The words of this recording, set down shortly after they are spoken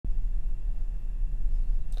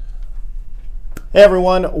Hey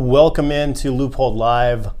everyone, welcome into Leupold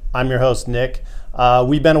Live. I'm your host, Nick.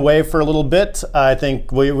 We've been away for a little bit. I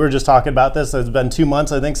think we were just talking about this. It's been 2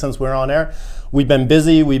 months, I think, since we're on air. We've been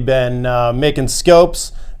busy. We've been making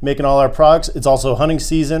scopes, making all our products. It's also hunting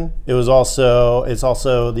season. It's also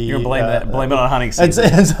the... You're blame it on hunting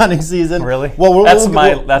season. It's hunting season. Really? Well, that's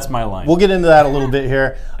my line. We'll get into that a little bit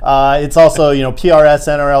here. It's also, PRS,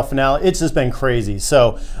 NRL finale. It's just been crazy.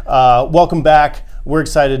 So welcome back. We're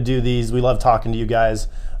excited to do these. We love talking to you guys.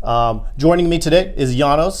 Joining me today is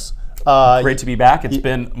Janos. Great to be back. It's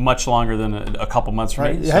been much longer than a couple months for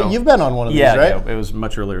me. So. You've been on one of these, right? Yeah, it was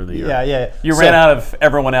much earlier in the year. Yeah. You ran out of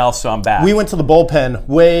everyone else, so I'm back. We went to the bullpen,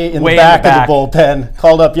 way in the back of the bullpen,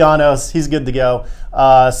 called up Janos. He's good to go.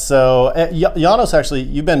 Janos, actually,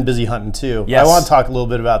 you've been busy hunting too. Yes. I want to talk a little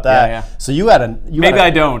bit about that. Yeah. So you had I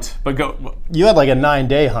don't, but go. You had like a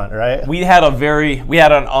 9-day hunt, right? We had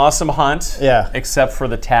an awesome hunt. Yeah. Except for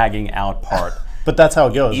the tagging out part. But that's how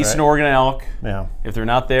it goes. Eastern right? Oregon elk. Yeah. If they're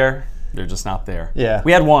not there, they're just not there. Yeah.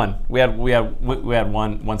 We had one. We had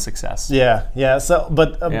one success. Yeah. So,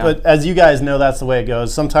 but as you guys know, that's the way it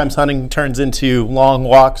goes. Sometimes hunting turns into long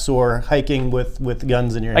walks or hiking with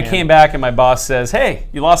guns in your hand. I came back and my boss says, "Hey,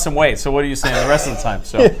 you lost some weight. So what are you saying the rest of the time?"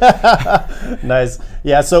 So nice.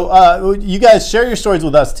 Yeah. So you guys share your stories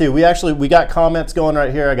with us too. We got comments going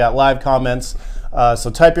right here. I got live comments. So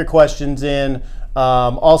type your questions in.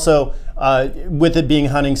 Also. With it being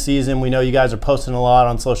hunting season, we know you guys are posting a lot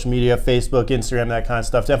on social media, Facebook, Instagram, that kind of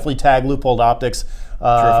stuff. Definitely tag Leupold Optics.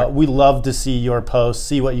 We love to see your posts,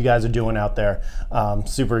 see what you guys are doing out there.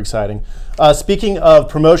 Super exciting. Speaking of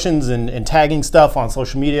promotions and tagging stuff on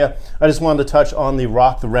social media, I just wanted to touch on the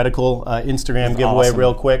Rock the Reticle Instagram giveaway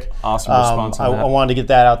real quick. Awesome response on that. I wanted to get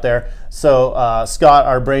that out there. So Scott,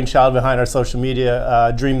 our brainchild behind our social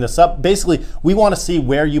media, dreamed this up. Basically, we want to see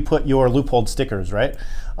where you put your Leupold stickers, right?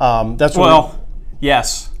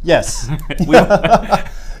 Yes.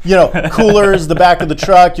 Coolers, the back of the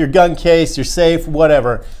truck, your gun case, your safe,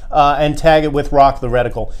 whatever, and tag it with Rock the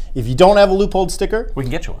Reticle. If you don't have a Leupold sticker, we can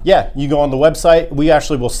get you one. Yeah, you go on the website. We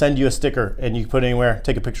actually will send you a sticker, and you can put it anywhere,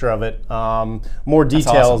 take a picture of it. More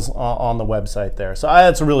details on the website there. So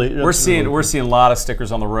that's really we're seeing a lot of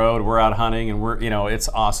stickers on the road. We're out hunting, and it's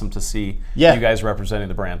awesome to see you guys representing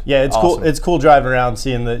the brand. Yeah, it's awesome. cool. It's cool driving around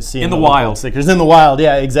seeing the wild stickers in the wild.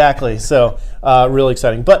 Yeah, exactly. So really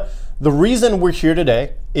exciting. But the reason we're here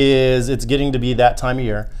today is it's getting to be that time of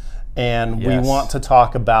year, and we want to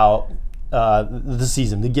talk about the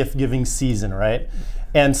season, the gift-giving season, right?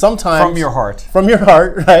 And sometimes from your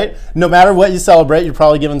heart, right? No matter what you celebrate, you're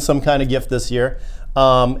probably giving some kind of gift this year.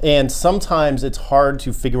 And sometimes it's hard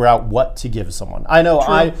to figure out what to give someone. I know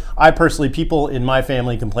I personally, people in my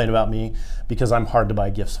family complain about me because I'm hard to buy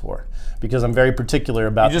gifts for, because I'm very particular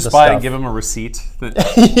about you just the buy stuff. and give them a receipt.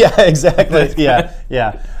 Yeah, exactly. Yeah.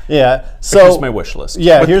 So here's my wish list.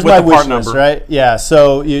 Yeah, here's my wish list, right? Yeah.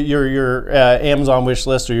 So your Amazon wish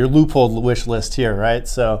list or your Leupold wish list here, right?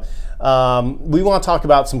 So we want to talk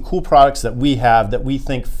about some cool products that we have that we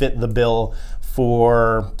think fit the bill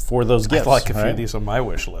for those gifts. I like a few of these on my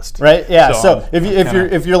wish list. Right? Yeah. So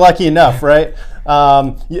if you're lucky enough, right?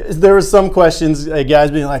 There was some questions,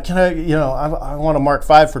 guys being like, "Can I want a Mark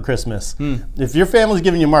V for Christmas?" If your family's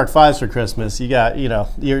giving you Mark Vs for Christmas, you got you're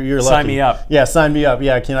lucky. Sign me up. Yeah, sign me up.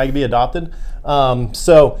 Yeah, can I be adopted?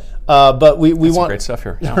 But we want some great stuff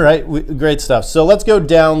here. Yeah. Right? Great stuff. So let's go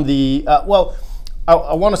down the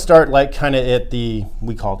I want to start like kind of at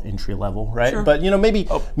we call it entry level, right? Sure. But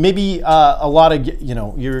maybe a lot of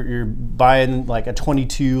you're buying like a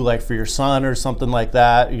 22 like for your son or something like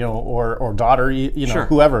that, or daughter,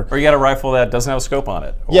 whoever. Or you got a rifle that doesn't have a scope on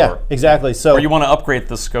it. Yeah, exactly. So or you want to upgrade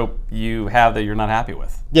the scope you have that you're not happy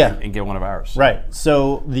with. Yeah, and get one of ours. Right.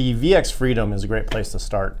 So the VX Freedom is a great place to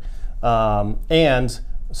start, and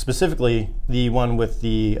specifically the one with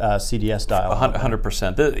the CDS dial.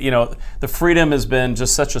 100%. The Freedom has been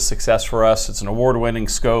just such a success for us. It's an award-winning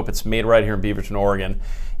scope. It's made right here in Beaverton, Oregon.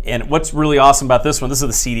 And what's really awesome about this one, this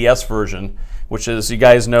is the CDS version, which, as you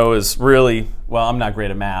guys know, is really, well, I'm not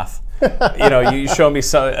great at math. You show me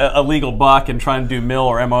a legal buck and trying to do mil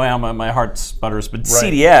or MOM, my heart sputters. But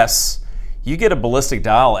CDS, you get a ballistic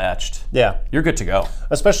dial etched. Yeah. You're good to go.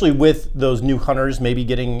 Especially with those new hunters maybe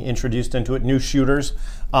getting introduced into it, new shooters.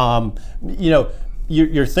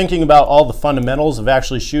 You're thinking about all the fundamentals of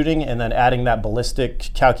actually shooting, and then adding that ballistic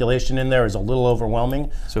calculation in there is a little overwhelming.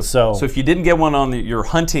 So if you didn't get one on your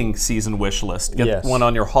hunting season wish list, get one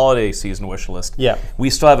on your holiday season wish list. Yeah. We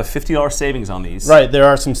still have a $50 savings on these. Right, there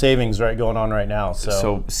are some savings going on right now.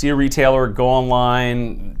 So see a retailer, go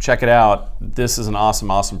online, check it out. This is an awesome,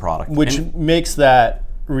 awesome product. Which makes that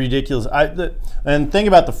ridiculous. And think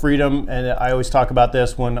about the Freedom, and I always talk about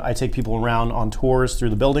this when I take people around on tours through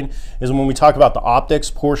the building, is when we talk about the optics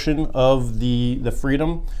portion of the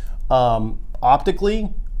Freedom.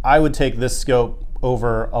 Optically, I would take this scope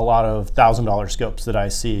over a lot of $1,000 scopes that I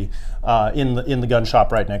see in the gun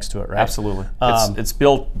shop right next to it. Right? Absolutely. It's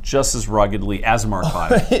built just as ruggedly as a Mark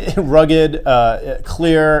V. Rugged,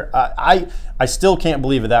 clear. I still can't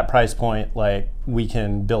believe at that price point, like, we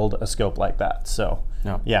can build a scope like that. So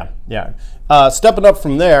no. yeah. Stepping up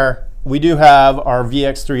from there, we do have our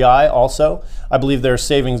VX3i also. I believe there's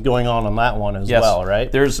savings going on that one as well,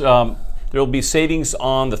 right? There's there'll be savings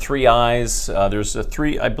on the 3Is. There's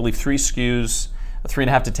I believe three SKUs.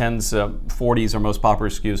 3.5 to 10s, 40s are most popular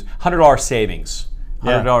SKUs. $100 savings.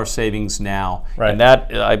 $100 savings now. Right. And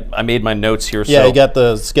that, I made my notes here. Yeah, so, you got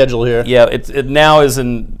the schedule here. Yeah, it now is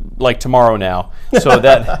in like tomorrow now. So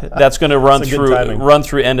that's going to run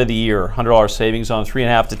through end of the year. $100 savings on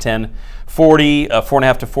 3.5 to 10, 40,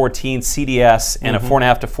 4.5 to 14 CDS, and a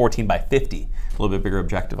 4.5 to 14 by 50. A little bit bigger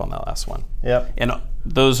objective on that last one. Yep. And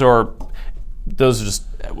those are just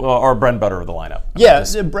our bread and butter of the lineup. Yeah,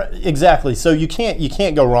 exactly. So you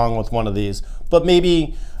can't go wrong with one of these. But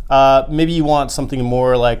maybe you want something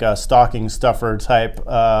more like a stocking stuffer type.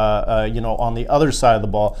 On the other side of the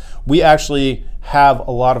ball, we actually have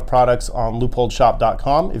a lot of products on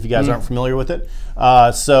LeupoldShop.com. If you guys aren't familiar with it,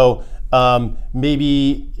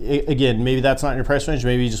 maybe that's not in your price range.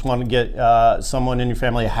 Maybe you just want to get someone in your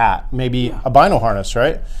family a hat, maybe a bino harness,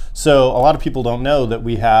 right? So a lot of people don't know that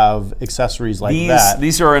we have accessories like that.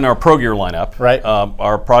 These are in our Pro Gear lineup. Right.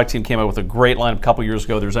 Our product team came up with a great lineup a couple years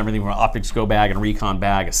ago. There's everything from an optics go bag, and recon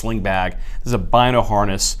bag, a sling bag. This is a bino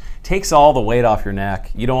harness. Takes all the weight off your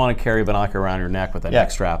neck. You don't want to carry a binocular around your neck with that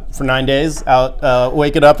neck strap. For 9 days, out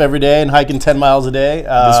waking up every day and hiking 10 miles a day.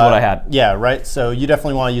 This is what I had. Yeah, right. So you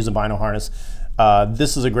definitely want to use a bino harness.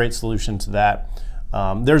 This is a great solution to that.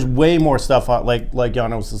 There's way more stuff on, like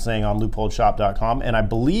Janos was saying, on LeupoldShop.com, and I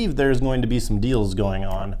believe there's going to be some deals going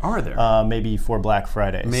on. Are there? Maybe for Black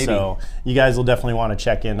Friday. Maybe. So you guys will definitely want to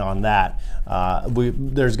check in on that.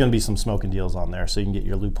 There's going to be some smoking deals on there, so you can get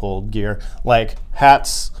your Leupold gear, like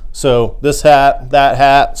hats. So this hat, that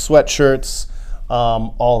hat, sweatshirts,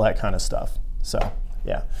 all that kind of stuff. So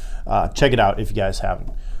yeah, check it out if you guys haven't.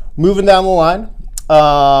 Moving down the line.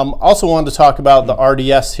 Also wanted to talk about the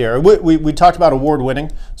RDS here. We talked about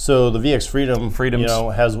award-winning, so the VX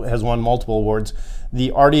Freedom, has won multiple awards.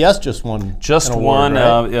 The RDS just won. Just won.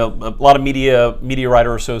 Right? A lot of media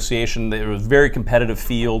writer association. It was a very competitive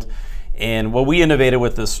field, and what we innovated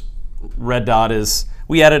with this red dot is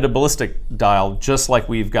we added a ballistic dial, just like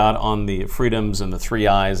we've got on the Freedoms and the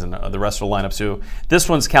 3Is and the rest of the lineup. So this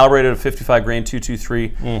one's calibrated at 55 grain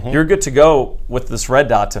 223. You're good to go with this red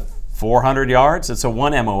dot to 400 yards. It's a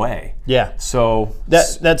 1 MOA. Yeah. So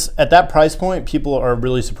that's at that price point, people are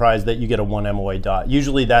really surprised that you get a 1 MOA dot.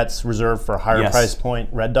 Usually that's reserved for higher price point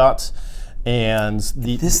red dots. And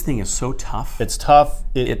this thing is so tough. It's tough.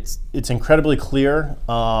 It's incredibly clear.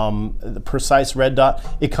 The precise red dot.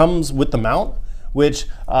 It comes with the mount, which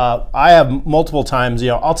I have multiple times.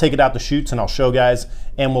 I'll take it out to shoots and I'll show guys,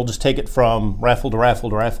 and we'll just take it from rifle to rifle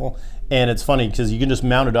to rifle. And it's funny because you can just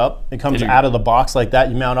mount it up. It comes out of the box like that.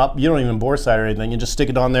 You mount up. You don't even bore sight or anything. You just stick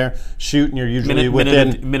it on there, shoot, and you're usually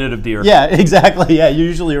within minute of deer. Yeah, exactly. Yeah, you're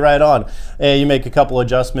usually right on. And you make a couple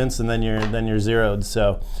adjustments, and then you're zeroed.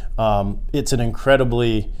 So it's an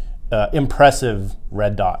incredibly impressive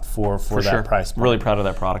red dot for that price point. Really proud of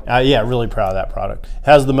that product. Yeah, really proud of that product.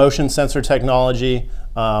 Has the motion sensor technology.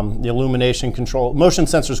 The illumination control. Motion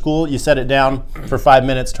sensor's cool. You set it down for 5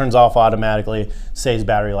 minutes, turns off automatically, saves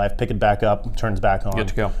battery life. Pick it back up, turns back on. Good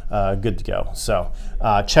to go. Good to go. So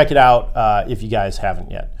check it out if you guys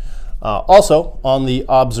haven't yet. Also, on the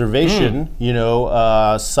observation,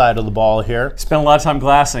 side of the ball here. Spent a lot of time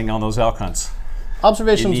glassing on those elk hunts.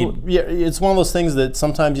 Observations, it's one of those things that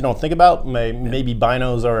sometimes you don't think about. Maybe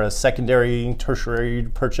binos are a secondary, tertiary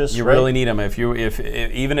purchase. You really need them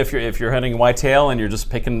even if you're hunting whitetail and you're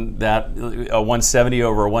just picking that a 170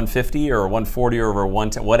 over a 150 or a 140 over a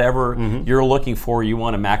 110, whatever you're looking for. You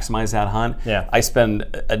want to maximize that hunt. Yeah. I spend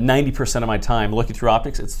 90% of my time looking through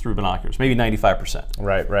optics. It's through binoculars, maybe 95%.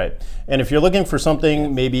 Right. And if you're looking for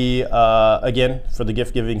something, maybe again for the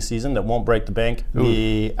gift giving season that won't break the bank,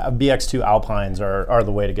 the BX2 Alpines are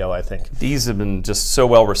the way to go, I think. These have been just so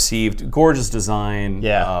well received. Gorgeous design.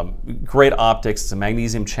 Yeah. Great optics. It's a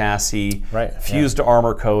magnesium chassis. Right. Fused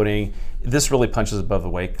armor coating. This really punches above the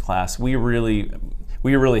weight class. We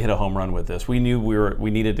we really hit a home run with this. We knew we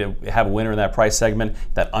needed to have a winner in that price segment,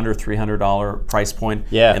 that under $300 price point.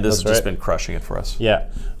 Yeah, and this has that's just right. been crushing it for us. Yeah,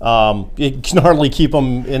 you can hardly keep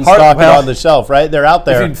them in stock and on the shelf, right? They're out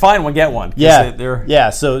there. If you can find one, get one. Yeah,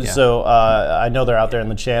 they're So I know they're out there in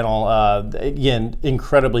the channel. Again,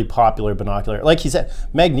 incredibly popular binocular. Like he said,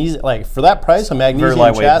 magnesium. Like for that price, a magnesium very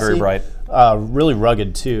lightweight, chassis, very bright, really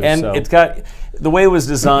rugged too. and so. it's got the way it was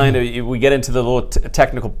designed. We get into the little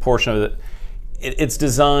technical portion of it. It's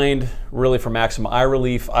designed really for maximum eye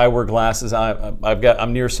relief. I wear glasses.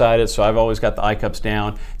 I'm nearsighted, so I've always got the eye cups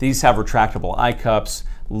down. These have retractable eye cups,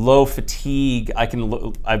 low fatigue.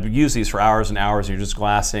 I've used these for hours and hours. You're just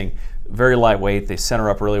glassing. Very lightweight. They center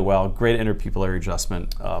up really well. Great interpupillary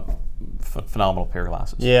adjustment. Phenomenal pair of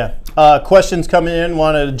glasses. Yeah. Questions coming in.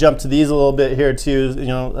 Wanted to jump to these a little bit here too.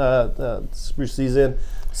 Spruce these in.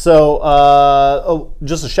 So,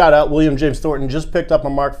 just a shout out, William James Thornton just picked up a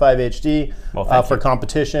Mark V HD for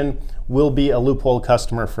competition. Will be a Leupold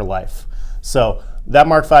customer for life. So that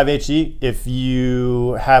Mark V HD, if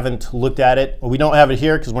you haven't looked at it, we don't have it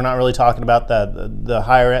here because we're not really talking about the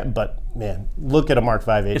higher end, but man, look at a Mark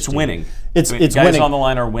V HD. It's winning. It's guys winning. On the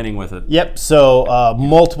line are winning with it. Yep. So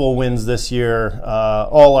multiple wins this year.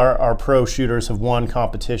 All our pro shooters have won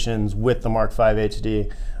competitions with the Mark V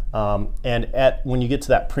HD. And when you get to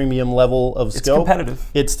that premium level of scope, it's competitive.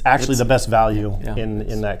 It's actually the best value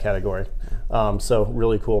in that category. So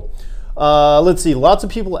really cool. Let's see. Lots of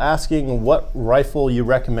people asking what rifle you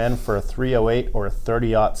recommend for a 308 or a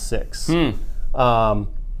 30-06.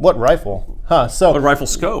 What rifle? So what rifle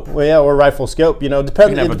scope? Well, yeah, or rifle scope. It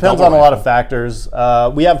depends on a lot of factors.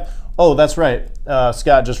 We have. Oh, that's right.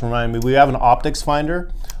 Scott just reminded me. We have an optics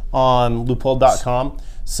finder on Leupold.com.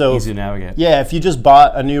 So easy to navigate. Yeah, if you just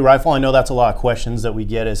bought a new rifle, I know that's a lot of questions that we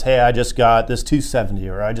get is, hey, I just got this 270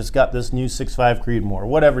 or I just got this new 6.5 Creedmoor,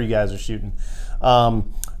 whatever you guys are shooting.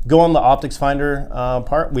 Go on the optics finder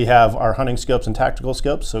part. We have our hunting scopes and tactical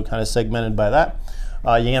scopes, so kind of segmented by that.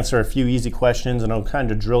 You answer a few easy questions and it'll kind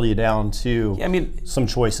of drill you down to some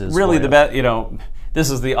choices. Really the best, this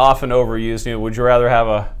is the often overused, would you rather have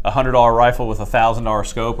a $100 rifle with a $1,000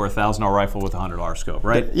 scope or a $1,000 rifle with a $100 scope,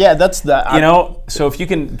 right? Yeah, that's the... so if you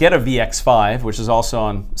can get a VX5, which is also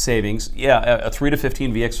on savings, a 3 to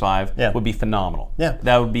 15 VX5 would be phenomenal. Yeah.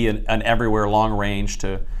 That would be an everywhere long range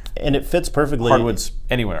to... And it fits perfectly. Hardwoods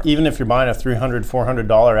anywhere. Even if you're buying a $300,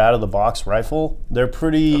 $400 out of the box rifle, they're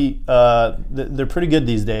pretty good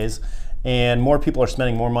these days. And more people are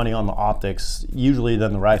spending more money on the optics usually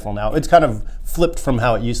than the rifle now. It's kind of flipped from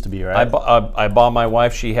how it used to be, right? I bought my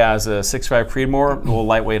wife. She has a 6.5 Creedmoor, a little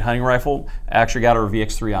lightweight hunting rifle. I actually got her a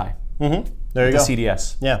VX3i. There you go. The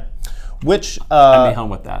CDS. Yeah. Which I'd be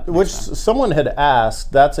home with that. Which someone had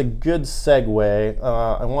asked. That's a good segue.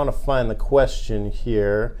 I want to find the question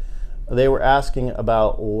here. They were asking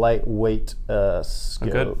about lightweight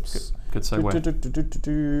scopes. Good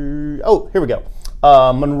segue. Oh, here we go.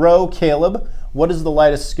 Monroe Caleb, what is the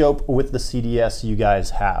lightest scope with the CDS you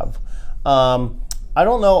guys have? I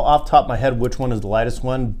don't know off the top of my head which one is the lightest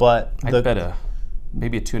one, but I bet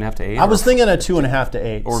maybe a 2.5 to 8. I was thinking a 2.5 to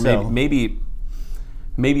 8, or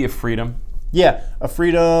maybe a Freedom. Yeah, a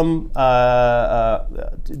Freedom. Do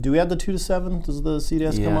we have the 2 to 7? Does the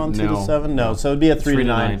CDS come on 2 to 7? No, so it'd be a 3 to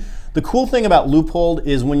 9. The cool thing about Leupold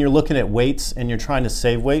is when you're looking at weights and you're trying to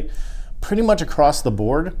save weight, pretty much across the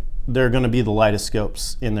board, they're going to be the lightest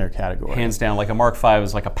scopes in their category. Hands down, like a Mark V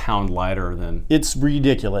is like a pound lighter than... It's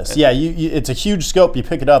ridiculous. Yeah, it's a huge scope. You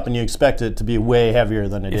pick it up and you expect it to be way heavier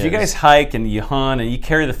than it is. If you guys hike and you hunt and you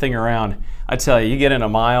carry the thing around, I tell you, you get in a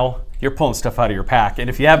mile, you're pulling stuff out of your pack. And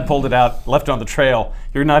if you haven't pulled it out, left it on the trail,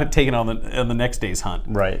 you're not taking it on the next day's hunt.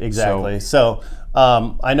 Right, exactly. So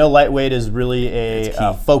I know lightweight is really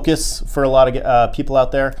a focus for a lot of people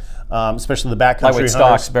out there. Especially the backcountry lightweight hunters.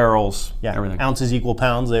 stocks, barrels, everything. Ounces equal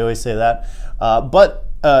pounds, they always say that. But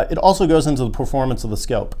it also goes into the performance of the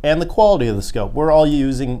scope and the quality of the scope. We're all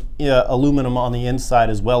using aluminum on the inside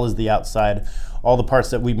as well as the outside, all the parts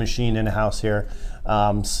that we machine in-house here.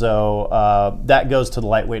 So that goes to the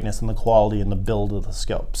lightweightness and the quality and the build of the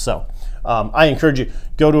scope. So I encourage you,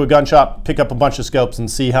 go to a gun shop, pick up a bunch of scopes and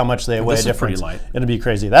see how much they weigh different. Pretty light. It'll be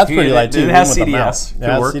crazy. That's pretty light too. It has CDS. It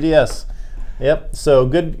has CDS. Yep, so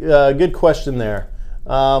good question there.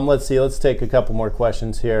 Let's see, let's take a couple more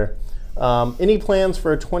questions here. Any plans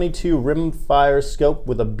for a 22 rimfire scope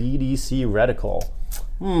with a BDC reticle?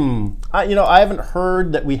 I haven't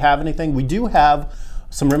heard that we have anything. We do have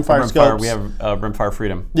some rimfire scopes. We have rimfire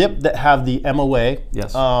Freedom. Yep, that have the MOA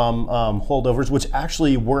Yes. holdovers, which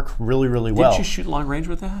actually work really, really well. Didn't you shoot long range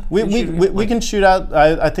with that? We can shoot out,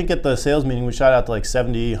 I think at the sales meeting, we shot out to like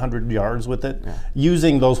 70, 100 yards with it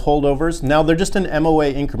using those holdovers. Now, they're just in MOA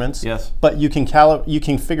increments, Yes. but you can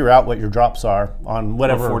figure out what your drops are on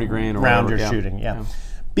whatever 40 grain or round whatever, you're shooting. Yeah.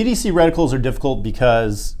 BDC reticles are difficult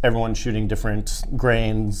because everyone's shooting different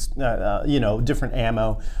grains, different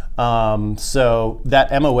ammo. So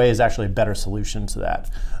that MOA is actually a better solution to that.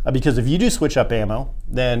 Because if you do switch up ammo,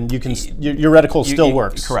 then you can your reticle still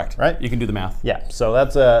works. Correct. Right? You can do the math. Yeah. So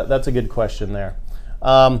that's a good question there.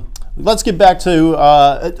 Let's get back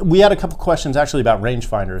to we had a couple questions actually about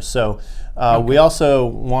rangefinders. So we also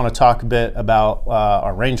want to talk a bit about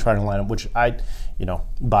our rangefinder lineup, which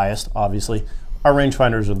biased obviously. Our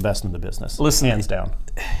rangefinders are the best in the business, hands down.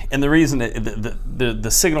 And the reason, the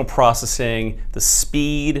signal processing, the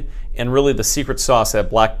speed, and really the secret sauce, that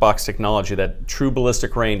black box technology, that true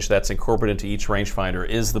ballistic range that's incorporated into each rangefinder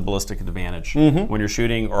is the ballistic advantage when you're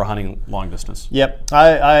shooting or hunting long distance. Yep.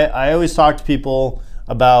 I always talk to people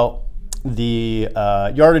about the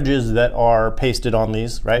yardages that are pasted on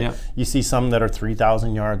these, right? Yep. You see some that are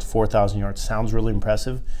 3,000 yards, 4,000 yards. Sounds really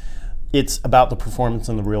impressive. It's about the performance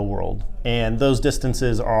in the real world. And those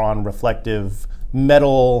distances are on reflective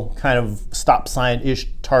metal kind of stop sign-ish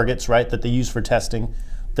targets, right, that they use for testing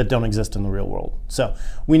that don't exist in the real world. So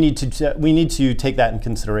we need to take that in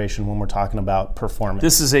consideration when we're talking about performance.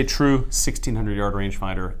 This is a true 1,600-yard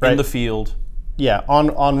rangefinder in the field. Yeah,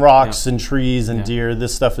 on rocks and trees and deer,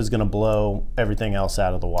 this stuff is going to blow everying else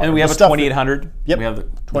out of the water. And we have a 2800. Yep. We have the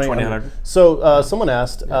 2800. So someone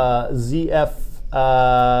asked, ZFed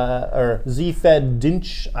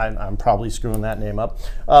Dinch, I'm probably screwing that name up,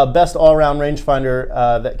 best all-around rangefinder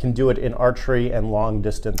that can do it in archery and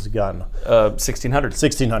long-distance gun. 1600.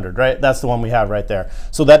 1600, right? That's the one we have right there.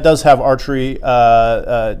 So that does have archery.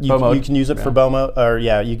 You can use it for bow mode, or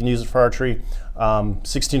you can use it for archery.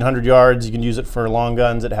 1600 yards, you can use it for long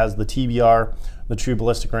guns. It has the TBR, the true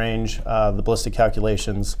ballistic range, the ballistic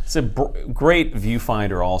calculations. It's a great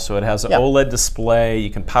viewfinder also. It has an OLED display. You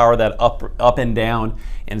can power that up and down,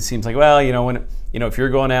 and it seems like, well, if you're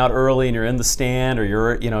going out early and you're in the stand, or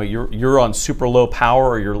you're on super low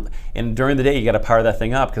power, and during the day you got to power that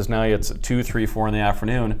thing up because now it's 2, 3, 4 in the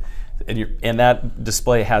afternoon. And that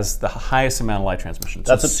display has the highest amount of light transmission.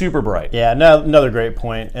 So it's super bright. Yeah, another great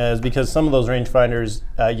point is because some of those rangefinders,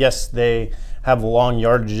 yes, they have long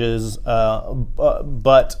yardages,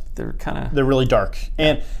 but they're really dark.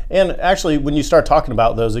 And actually, when you start talking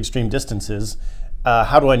about those extreme distances,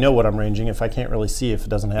 how do I know what I'm ranging if I can't really see if it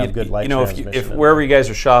doesn't have good light transmission? If wherever you guys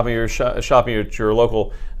are shopping, you're shopping at your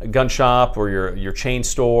local gun shop or your chain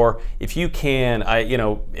store, if you can,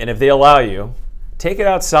 and if they allow you, take it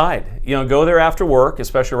outside. Go there after work,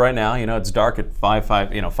 especially right now. It's dark at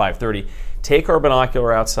 5:30. Take our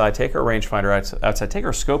binocular outside. Take our rangefinder outside. Take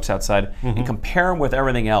our scopes outside and compare them with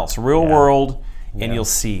everything else, real world, and you'll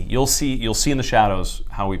see in the shadows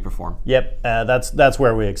how we perform. Yep, that's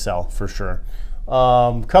where we excel for sure.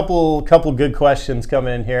 Couple good questions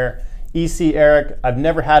coming in here. EC Eric, I've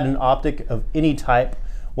never had an optic of any type.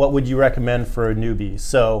 What would you recommend for a newbie?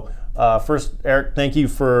 So. First, Eric, thank you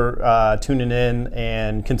for tuning in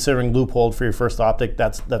and considering Leupold for your first optic.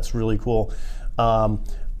 That's really cool.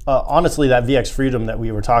 Honestly, that VX Freedom that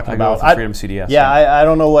we were talking about, Freedom CDS. Yeah, I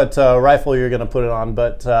don't know what rifle you're going to put it on,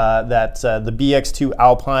 but the BX2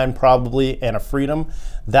 Alpine probably and a Freedom,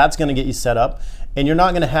 that's going to get you set up, and you're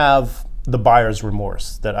not going to have the buyer's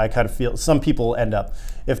remorse that I kind of feel some people end up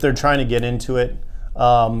if they're trying to get into it.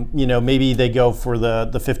 Maybe they go for the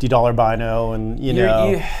 $50 bino, and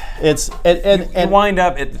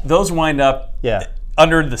those wind up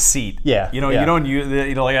under the seat. Yeah, you don't use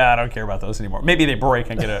I don't care about those anymore. Maybe they break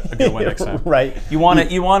and get a good one next time. Right. You want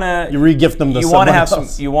to re-gift them to someone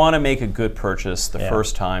else. You want to make a good purchase the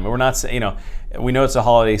first time. We're not we know it's a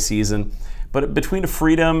holiday season, but between a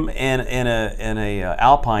Freedom and a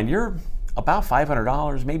Alpine, you're about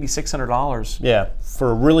 $500, maybe $600. Yeah,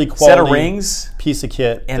 for a really quality set of rings, piece of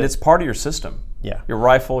kit, and it's part of your system. Yeah, your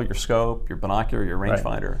rifle, your scope, your binocular, your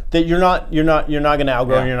rangefinder. Right. That you're not going to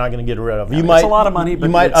outgrow. You're not going to get rid of. It's a lot of money, but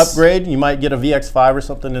you might upgrade. You might get a VX5 or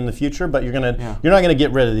something in the future, but you're not going to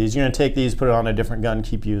get rid of these. You're going to take these, put it on a different gun,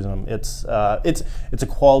 keep using them. It's a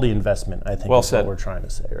quality investment. I think well is said. What we're trying to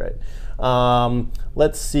say, right?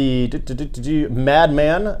 Let's see.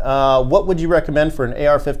 Madman, what would you recommend for an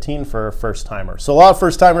AR-15 for a first timer? So a lot of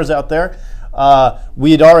first timers out there.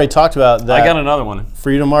 We had already talked about that. I got another one.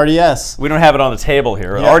 Freedom RDS. We don't have it on the table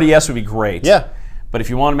here. RDS would be great. Yeah. But if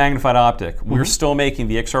you want a magnified optic, we're still making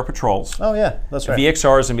VXR Patrols. Oh yeah, that's right.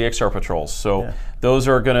 VXRs and VXR Patrols. So those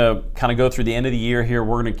are going to kind of go through the end of the year here.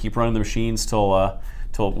 We're going to keep running the machines till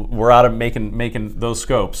we're out of making those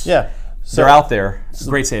scopes. Yeah. So they're out there.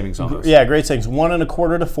 Great savings on those. Yeah, great savings. 1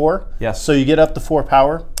 1/4 to 4. Yes. So you get up to 4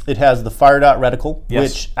 power. It has the fire dot reticle, Yes.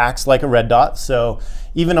 which acts like a red dot. So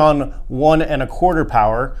even on 1 1/4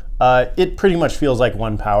 power, it pretty much feels like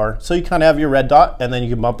 1 power. So you kind of have your red dot, and then you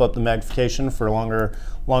can bump up the magnification for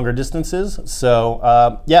longer distances.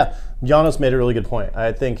 So yeah, Janos made a really good point.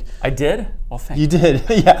 I think I did. Well, thank you. you did.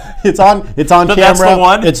 Yeah, it's on camera. That's the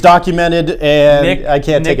one. It's documented, and Nick, I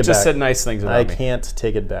can't take it back. Nick just said nice things about me. I can't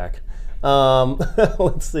take it back.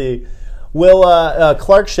 Let's see. Will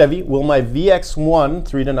Clark Chevy, will my VX1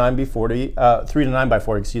 3 to 9 by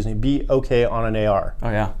 40, excuse me, be okay on an AR?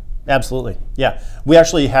 Oh yeah, absolutely. Yeah, we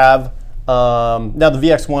actually have. Now the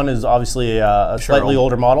VX1 is obviously a slightly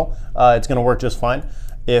older model. It's going to work just fine.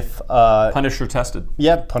 If Punisher tested.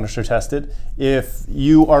 Yeah, Punisher tested. If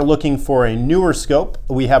you are looking for a newer scope,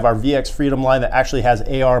 we have our VX Freedom line that actually has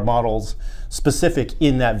AR models specific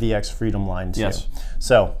in that VX Freedom line too. Yes.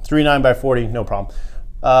 So 3.9 by 40, no problem.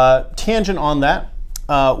 Tangent on that,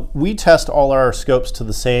 we test all our scopes to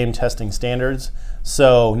the same testing standards.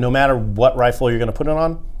 So no matter what rifle you're going to put it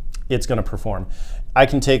on, it's going to perform. I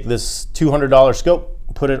can take this $200 scope,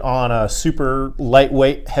 put it on a super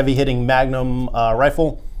lightweight, heavy-hitting Magnum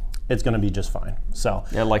rifle. It's going to be just fine. So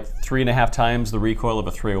yeah, like 3.5 times the recoil of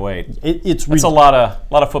a 308. It's a lot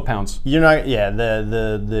of foot-pounds. You're not. Yeah,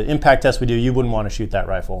 the impact test we do, you wouldn't want to shoot that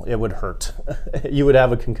rifle. It would hurt. You would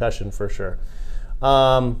have a concussion for sure.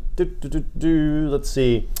 Let's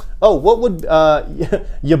see. Oh, what would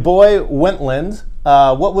your boy Wentland?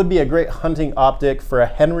 What would be a great hunting optic for a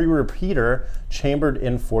Henry repeater chambered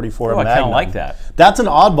in 44 Magnum? I kind of like that. That's an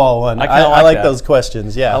oddball one. I like those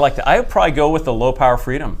questions. Yeah, I like that. I would probably go with the low power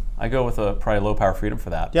Freedom. I go with probably low power Freedom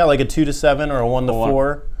for that. Yeah, like a 2 to 7 or a 1 to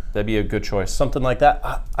 4. That'd be a good choice. Something like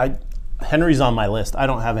that. Henry's on my list. I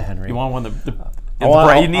don't have a Henry. You want one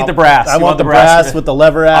you need the brass. I want the brass with the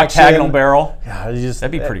lever action. Octagonal barrel. Yeah,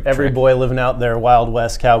 that'd be pretty. Every boy living out their Wild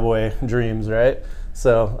West cowboy dreams, right?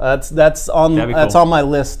 So that's on my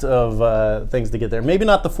list of things to get there. Maybe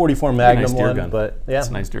not the 44 Magnum one, gun. But yeah, it's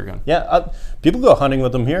a nice deer gun. Yeah, people go hunting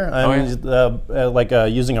with them here. Like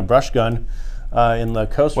using a brush gun in the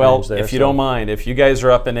coast range there. If you don't mind, if you guys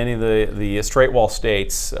are up in any of the straight wall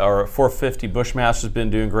states, our 450 Bushmaster's been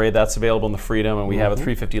doing great. That's available in the Freedom, and we have a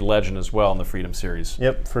 350 Legend as well in the Freedom series.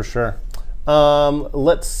 Yep, for sure.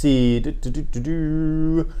 Let's see.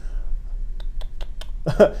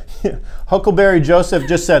 Huckleberry Joseph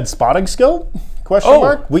just said spotting scope? Question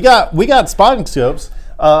mark. We got spotting scopes.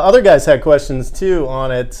 Other guys had questions too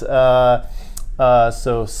on it. So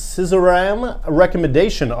Scissoram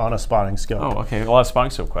recommendation on a spotting scope. Oh, okay. A lot of spotting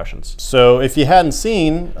scope questions. So if you hadn't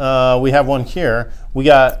seen, we have one here. We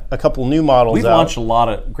got a couple new models. We've launched a lot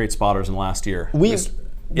of great spotters in the last year. We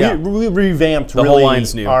revamped the whole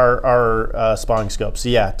line's new. Our spotting scopes. So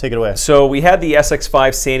yeah, take it away. So we had the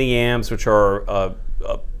SX5 Sandy Ams, which are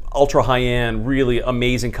ultra high-end, really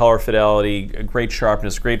amazing color fidelity, great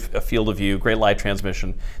sharpness, great field of view, great light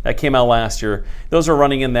transmission. That came out last year. Those are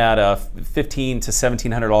running in that $1,500 to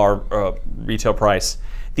 $1,700 retail price.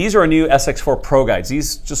 These are our new SX4 Pro Guides.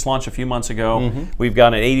 These just launched a few months ago. We've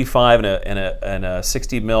got an 85 and a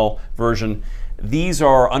 60 mil version. These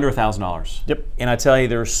are under $1,000. Yep. And I tell you,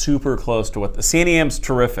 they're super close to what the Sandy Am's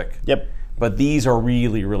terrific. Yep. But these are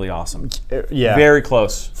really, really awesome. Yeah. Very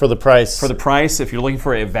close. For the price. For the price, if you're looking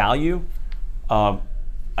for a value, I'd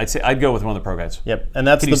say I'd go with one of the Pro Guides. Yep. And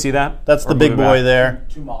that's you see that? That's the big boy there.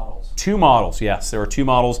 Two models. Two models, yes. There are two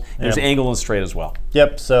models. There's angle and straight as well.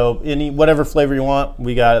 Yep. So whatever flavor you want,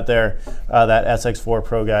 we got it there. That SX4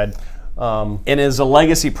 Pro Guide. And as a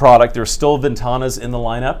legacy product, there's still Ventanas in the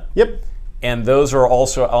lineup. Yep. And those are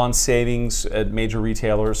also on savings at major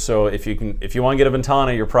retailers. So if you want to get a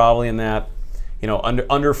Ventana, you're probably in that,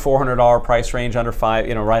 under $400 price range, under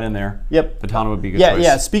 $500, right in there. Yep. Ventana would be a good choice.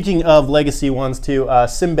 Yeah. Speaking of legacy ones too,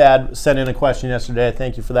 Simbad sent in a question yesterday.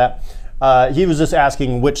 Thank you for that. He was just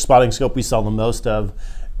asking which spotting scope we sell the most of,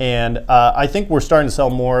 and I think we're starting to sell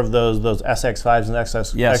more of those SX5s and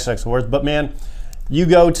XX4s. But man, you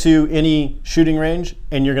go to any shooting range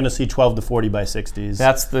and you're going to see 12 to 40 by 60s.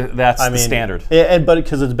 That's the standard. But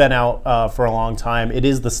because it's been out for a long time, it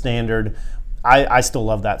is the standard. I still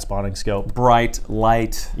love that spotting scope. Bright,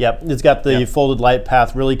 light. Yep, it's got the folded light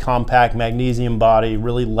path, really compact magnesium body,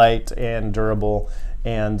 really light and durable.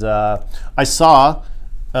 And I saw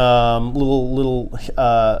little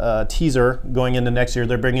teaser going into next year.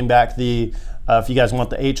 They're bringing back the If you guys want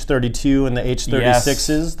the H32 and the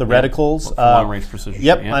H36s, the reticles. Long range precision.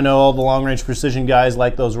 Yep, I know all the long range precision guys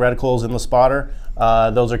like those reticles in the spotter.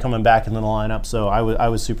 Those are coming back into the lineup, so I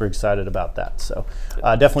was super excited about that. So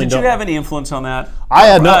definitely. Did you have any influence on that? I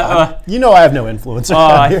had no. I have no influence. No,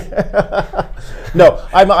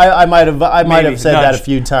 I might have said that a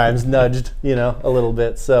few times, nudged, a little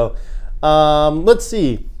bit. So let's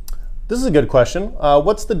see. This is a good question.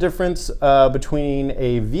 What's the difference between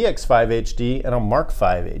a VX5 HD and a Mark V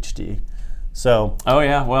HD? So. Oh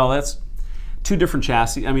yeah, well that's two different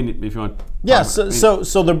chassis. I mean, if you want. Yeah,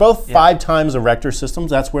 so they're both 5 times erector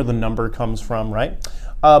systems. That's where the number comes from, right?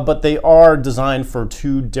 But they are designed for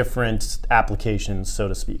 2 different applications, so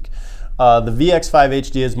to speak. The VX5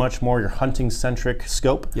 HD is much more your hunting-centric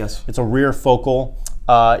scope. Yes. It's a rear focal.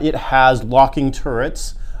 It has locking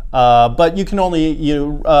turrets, but you can only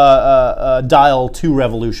dial 2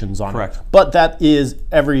 revolutions on Correct. it. But that is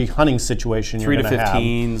every hunting situation you're going to have. 3 to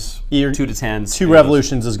 15s, 2 to 10s. 2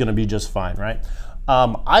 revolutions is going to be just fine, right?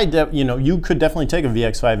 You could definitely take a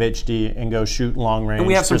VX5 HD and go shoot long range. And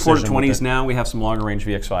we have some precision 420s now. We have some longer range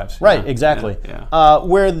VX5s. Right, exactly. Yeah.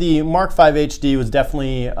 Where the Mark V HD was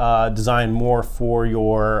definitely designed more for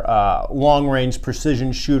your long range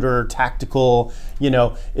precision shooter, tactical.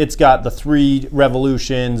 It's got the 3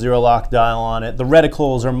 revolution, 0 lock dial on it. The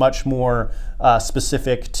reticles are much more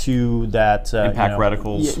specific to that impact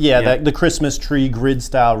reticles. The Christmas tree grid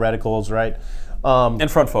style reticles, right? And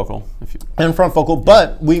front focal. And front focal,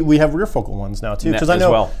 but we have rear focal ones now too. Because I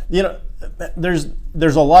know,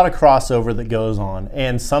 there's a lot of crossover that goes on,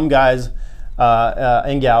 and some guys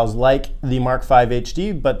and gals like the Mark V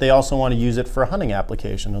HD, but they also want to use it for a hunting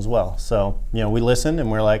application as well. So we listen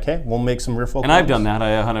and we're like, hey, we'll make some rear focal. And I've done that.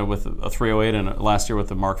 I hunted with a 308 and last year with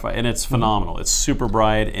the Mark V, and it's phenomenal. It's super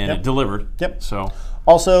bright and it delivered. Yep. So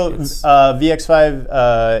also, VX5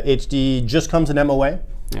 HD just comes in MOA.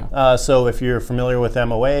 Yeah. So if you're familiar with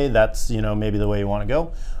MOA, that's maybe the way you want to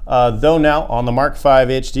go. Though now on the Mark V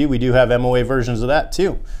HD, we do have MOA versions of that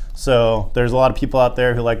too. So there's a lot of people out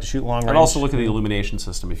there who like to shoot long range. And also look at the illumination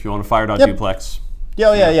system. If you want a fire dot duplex.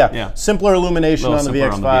 Yeah. Simpler illumination on the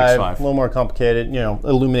VX5, a little more complicated.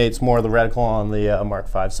 Illuminates more of the reticle on the Mark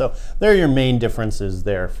V. So there are your main differences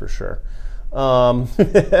there for sure.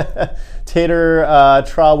 Tater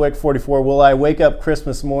Trawick 44. Will I wake up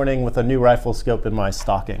Christmas morning with a new rifle scope in my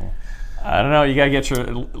stocking? I don't know. You gotta get your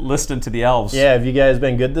list into the elves. Yeah, have you guys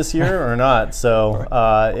been good this year or not? So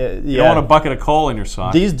you don't want a bucket of coal in your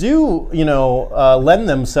sock. These do, lend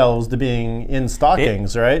themselves to being in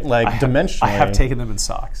stockings, right? Like dimensionally. I have taken them in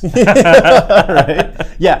socks. Right?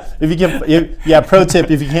 Yeah. If you can, pro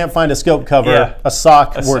tip: if you can't find a scope cover, a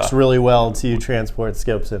sock works really well to transport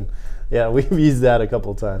scopes in. Yeah, we've used that a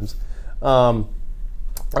couple times. Scott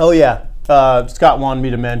wanted me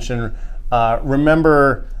to mention,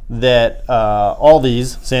 remember that all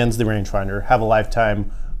these, sans the rangefinder, have a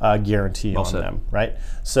lifetime guarantee on them, right?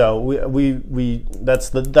 So we that's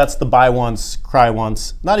the buy once, cry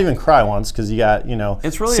once, not even cry once, because you got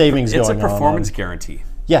it's really savings going on. It's a performance guarantee.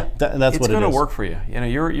 Yeah, that's what it is. It's going to work for you.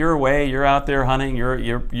 You're away, you're out there hunting.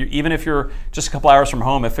 You're even if you're just a couple hours from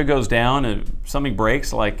home, if it goes down and something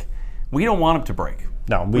breaks, we don't want them to break.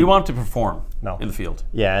 No, we want them to perform in the field.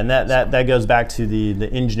 Yeah, and that goes back to the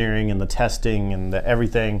engineering and the testing and the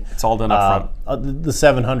everything. It's all done up front. The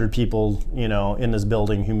 700 people in this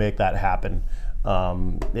building who make that happen.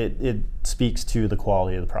 It speaks to the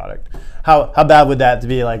quality of the product. How bad would that to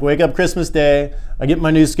be? Like, wake up Christmas Day, I get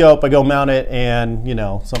my new scope, I go mount it, and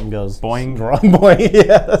something goes boing wrong. Boing.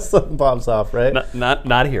 Yeah, something pops off, right?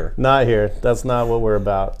 Not here. Not here. That's not what we're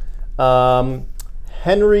about.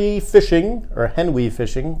 Henry Fishing, or Henwy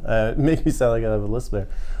Fishing, make me sound like I have a list there.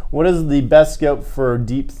 What is the best scope for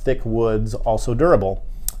deep, thick woods, also durable?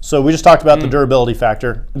 So we just talked about the durability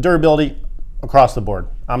factor. Durability across the board.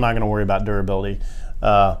 I'm not going to worry about durability.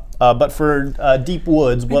 But for deep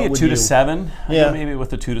woods, maybe what would 2 to 7? Yeah, maybe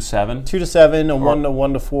with a 2 to 7. 2 to 7, a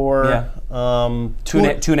 1 to 4. Yeah.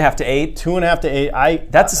 2.5 to 8. 2.5 to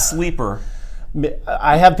 8. That's a sleeper.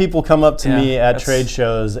 I have people come up to me at trade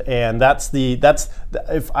shows, and that's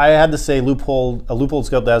if I had to say a Leupold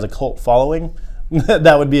scope that has a cult following,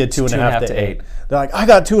 that would be a 2.5 to 8. They're like, I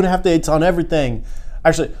got 2.5 to 8s on everything.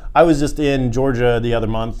 Actually, I was just in Georgia the other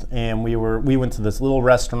month, and we went to this little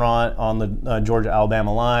restaurant on the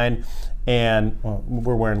Georgia-Alabama line, and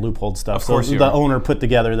we're wearing Leupold stuff. Of course, so the owner put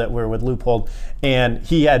together that we're with Leupold, and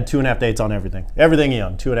he had 2.5 to 8s on everything. Everything he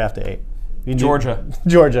owned, 2.5 to 8. Georgia.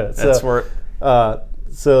 Georgia. That's where.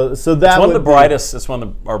 So that it's one of would the brightest. It's one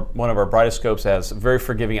of our brightest scopes. Has a very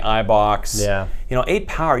forgiving eye box. Yeah. 8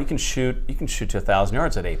 power. You can shoot to 1,000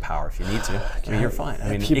 yards at 8 power if you need to. I mean, you're fine. I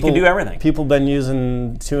mean, you can do everything. People been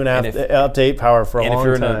using 2.5 up to 8 power for a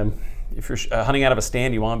long time. If you're hunting out of a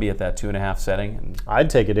stand, you want to be at that 2.5 setting. And I'd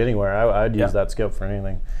take it anywhere. I'd use that scope for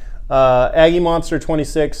anything. Aggie Monster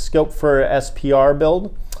 26 scope for SPR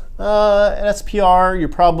build. An SPR, you're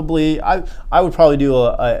probably I would probably do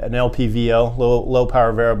an LPVO, low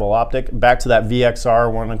power variable optic, back to that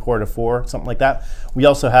VXR 1.25-4, something like that. We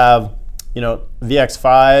also have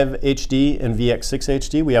VX5 HD and VX6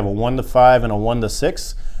 HD. We have a 1:5 and a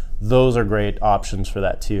 1:6. Those are great options for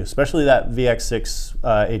that too, especially that VX6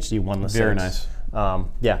 HD 1:6. Very nice.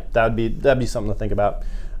 Yeah, that'd be something to think about.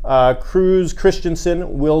 Cruz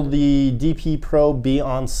Christensen, will the DP Pro be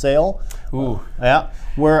on sale? Ooh, yeah.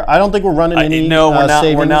 I don't think we're running any. No, we're not.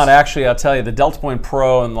 Savings. We're not actually. I'll tell you, the Delta Point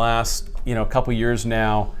Pro in the last couple years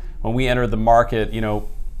now, when we entered the market,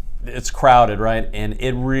 it's crowded, right? And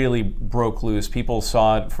it really broke loose. People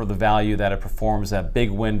saw it for the value that it performs, that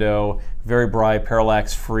big window, very bright,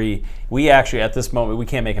 parallax free. We actually, at this moment, we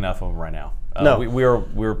can't make enough of them right now. No.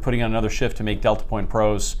 We're putting on another shift to make Delta Point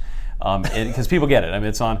Pros, because people get it. I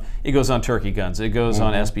mean, it goes on turkey guns, it goes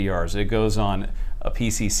on SBRs, it goes on a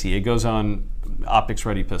PCC, it goes on optics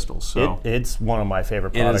ready pistols. So it's one of my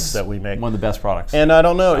favorite products that we make. One of the best products. And I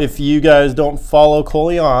don't know if you guys don't follow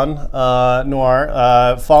Colion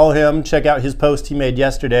Noir, follow him, check out his post he made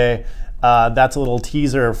yesterday. That's a little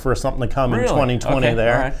teaser for something to come in 2020 okay.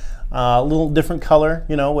 there. All right. A little different color,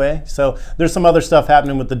 way. So there's some other stuff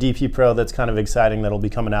happening with the DP Pro that's kind of exciting that'll be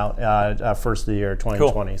coming out first of the year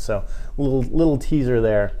 2020. Cool. So little teaser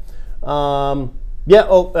there.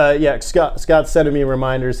 Scott sending me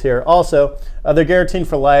reminders here. Also, they're guaranteed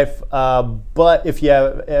for life, but if you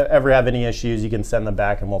ever have any issues, you can send them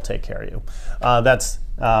back and we'll take care of you.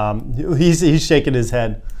 He's shaking his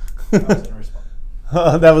head. That was in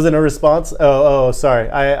response. That was in a response? Oh, sorry.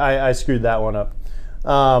 I screwed that one up.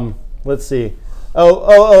 Let's see.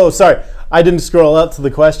 Sorry. I didn't scroll up to the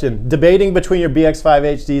question. Debating between your BX5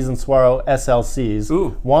 HDs and Swaro SLCs.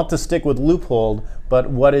 Ooh. Want to stick with Leupold, but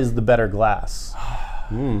what is the better glass?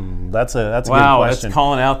 That's a good question. Wow, that's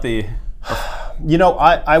calling out the...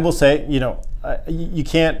 I will say, you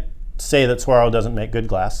can't say that Swaro doesn't make good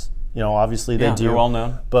glass. Obviously they do. They're well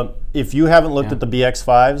known. But if you haven't looked at the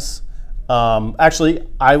BX5s, actually,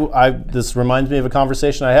 this reminds me of a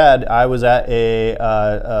conversation I had. I was at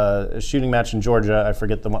a shooting match in Georgia. I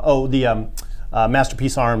forget the one. Oh, the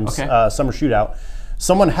Masterpiece Arms summer shootout.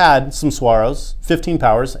 Someone had some Swaros, 15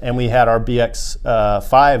 powers, and we had our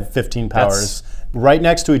BX5 15 powers right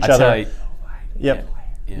next to each other. Yep.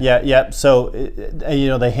 Yeah. So,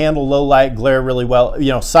 they handle low light glare really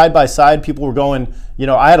well. Side by side, people were going.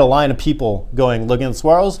 I had a line of people going, looking at the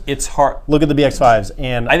Swaros. It's hard. Look at the BX5s,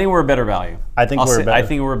 and I think we're a better value. I think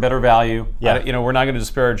we're a better value. Yeah. We're not going to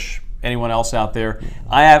disparage anyone else out there.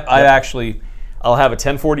 I'll have a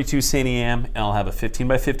 1042 Cine-Am, and I'll have a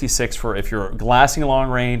 15x56 for if you're glassing long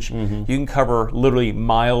range. You can cover literally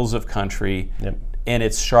miles of country. Yep. And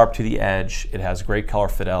it's sharp to the edge. It has great color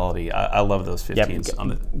fidelity. I love those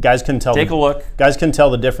 15s. Guys can tell. Take a look. Guys can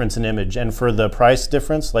tell the difference in image, and for the price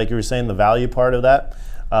difference, like you were saying, the value part of that,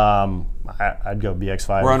 I'd go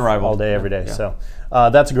BX5. We're unrivaled all day, every day. Yeah. So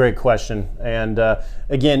that's a great question. And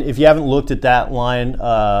again, if you haven't looked at that line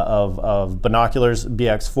of binoculars,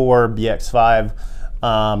 BX4,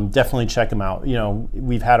 BX5, definitely check them out.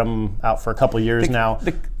 We've had them out for a couple years now.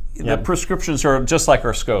 The prescriptions are just like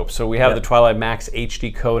our scope. So we have the Twilight Max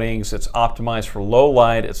HD coatings. It's optimized for low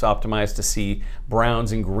light. It's optimized to see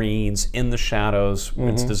browns and greens in the shadows.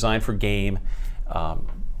 It's designed for game.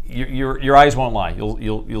 Your eyes won't lie.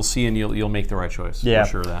 You'll see and you'll make the right choice. Yeah.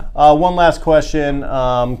 For sure of that. One last question,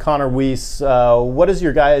 Connor Weiss. What is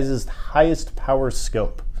your guys' highest power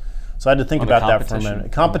scope? So I had to think about that for a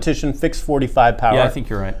minute. Competition, fixed 45 power. Yeah, I think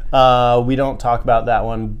you're right. We don't talk about that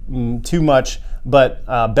one too much, but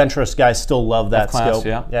Bentress guys still love that F-class, scope.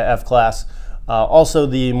 Yeah, F-class. Also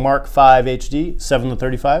the Mark 5 HD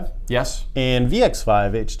 7-35. Yes. And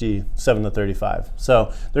VX5 HD 7-35.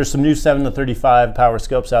 So there's some new 7-35 power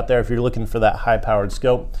scopes out there if you're looking for that high-powered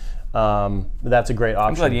scope. That's a great option.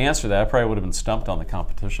 I'm glad you answered that. I probably would have been stumped on the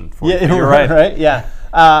competition for you. Yeah, you're right. Right? Yeah.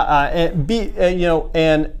 And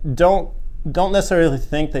don't necessarily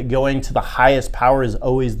think that going to the highest power is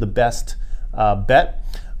always the best bet.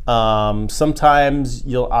 Sometimes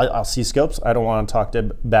I'll see scopes. I don't want to talk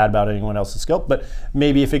bad about anyone else's scope, but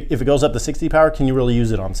maybe if it goes up to 60 power, can you really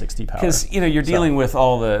use it on 60 power? Because you're dealing with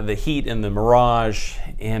all the heat and the mirage,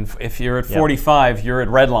 and if you're at 45, you're at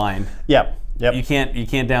red line. Yeah. Yep. You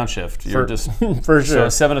can't downshift. You're just for sure. So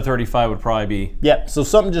 7 to 35 would probably be. Yeah. So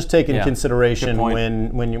something just take in consideration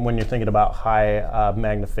Good when you're thinking about high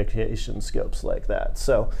magnification scopes like that.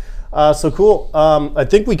 So cool. I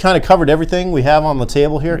think we kind of covered everything we have on the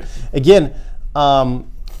table here. Again,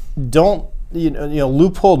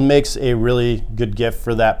 Leupold makes a really good gift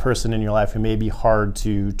for that person in your life who may be hard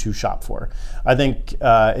to shop for. I think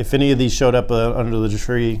if any of these showed up under the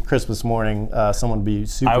tree Christmas morning, someone would be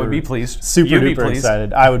super. I would be pleased. Super You'd duper be pleased.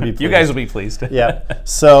 excited. I would be pleased. You guys will be pleased. Yeah.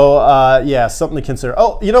 So something to consider.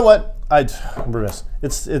 Oh, you know what? I'm remiss.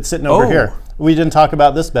 It's sitting over here. We didn't talk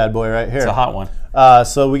about this bad boy right here. It's a hot one.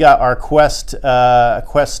 So we got our Quest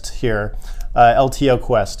here, LTO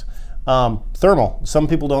Quest. Thermal. Some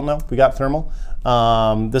people don't know. We got thermal.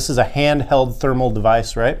 This is a handheld thermal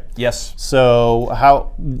device, right? Yes. So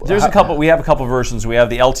we have a couple versions. We have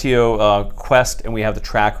the LTO Quest, and we have the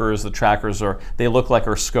trackers. The trackers they look like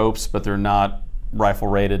our scopes, but they're not rifle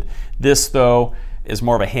rated. This though is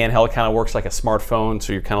more of a handheld. It kind of works like a smartphone,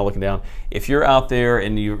 so you're kind of looking down. If you're out there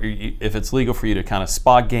and if it's legal for you to kind of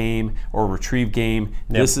spot game or retrieve game,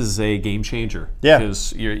 this is a game changer. Yeah.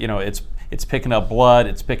 Because it's picking up blood.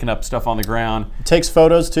 It's picking up stuff on the ground. It takes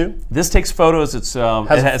photos too. This takes photos. It's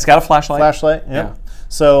got a flashlight. Flashlight. Yeah.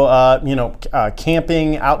 So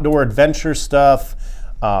camping, outdoor adventure stuff,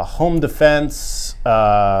 home defense.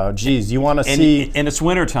 You want to see? And it's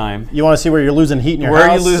wintertime. You want to see where you're losing heat in your house? Where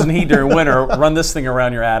are you losing heat during winter? Run this thing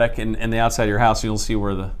around your attic and the outside of your house, and you'll see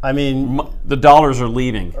where the dollars are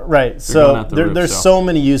leaving. Right. So there's so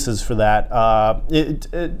many uses for that.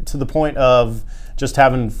 To the point of just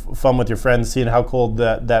having fun with your friends, seeing how cold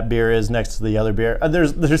that beer is next to the other beer.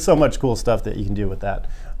 There's so much cool stuff that you can do with that.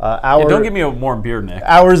 Don't give me a warm beer, Nick.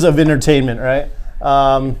 Hours of entertainment, right?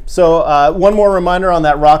 One more reminder on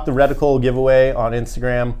that Rock the Reticle giveaway on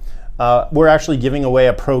Instagram. We're actually giving away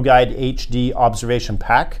a Pro Guide HD observation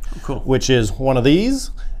pack, which is one of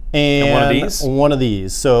these and one of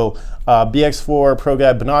these. So BX4 Pro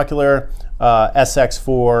Guide binocular,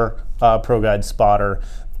 SX4 Pro Guide spotter.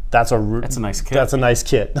 That's a nice kit. That's a nice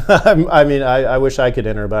kit. I wish I could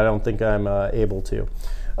enter, but I don't think I'm able to.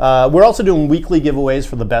 We're also doing weekly giveaways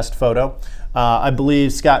for the best photo. I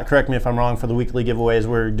believe, Scott, correct me if I'm wrong, for the weekly giveaways,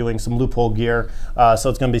 we're doing some Leupold gear. So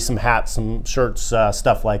it's going to be some hats, some shirts,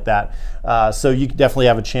 stuff like that. So you definitely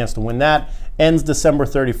have a chance to win that. Ends December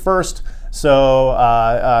 31st.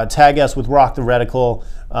 So tag us with Rock the Reticle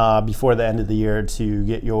before the end of the year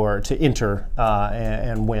to enter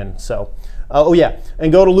and win. So.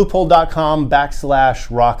 And go to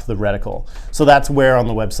leupold.com/rock the reticle. So that's where on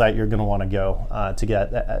the website you're going to want to go to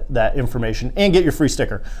get that information and get your free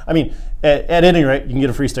sticker. I mean, at any rate, you can get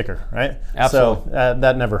a free sticker, right? Absolutely. So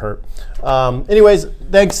that never hurt. Anyways,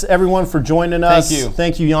 thanks everyone for joining us. Thank you.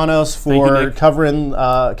 Thank you, Janos, for covering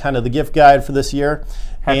kind of the gift guide for this year.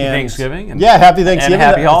 Happy Thanksgiving. Happy Thanksgiving. And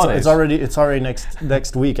happy holidays. It's already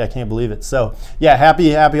next week. I can't believe it. So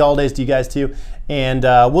happy holidays to you guys too. And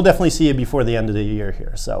we'll definitely see you before the end of the year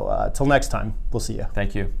here. So till next time, we'll see you.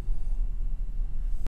 Thank you.